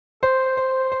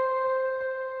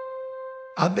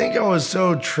I think I was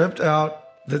so tripped out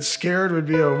that scared would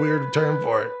be a weird term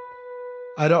for it.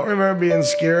 I don't remember being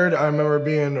scared, I remember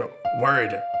being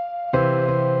worried.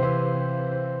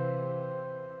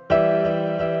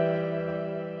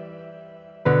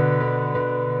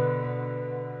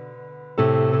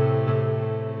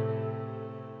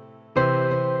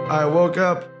 I woke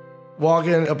up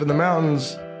walking up in the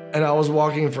mountains and I was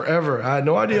walking forever. I had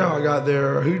no idea how I got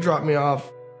there or who dropped me off.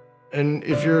 And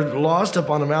if you're lost up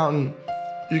on a mountain,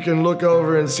 you can look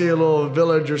over and see a little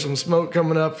village or some smoke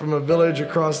coming up from a village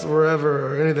across wherever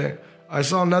or anything. I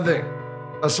saw nothing.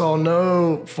 I saw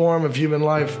no form of human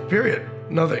life, period,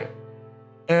 nothing.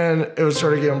 And it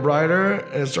started getting brighter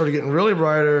and it started getting really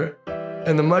brighter.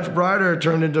 And the much brighter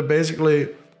turned into basically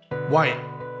white.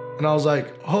 And I was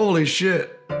like, holy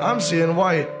shit, I'm seeing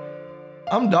white.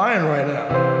 I'm dying right now.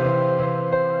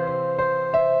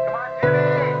 Come on,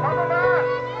 Jimmy! Pump him up!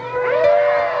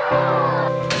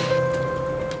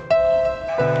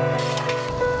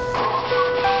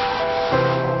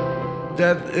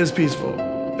 Death is peaceful.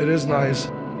 It is nice,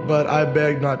 but I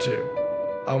begged not to.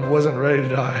 I wasn't ready to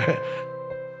die.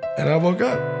 And I woke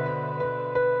up.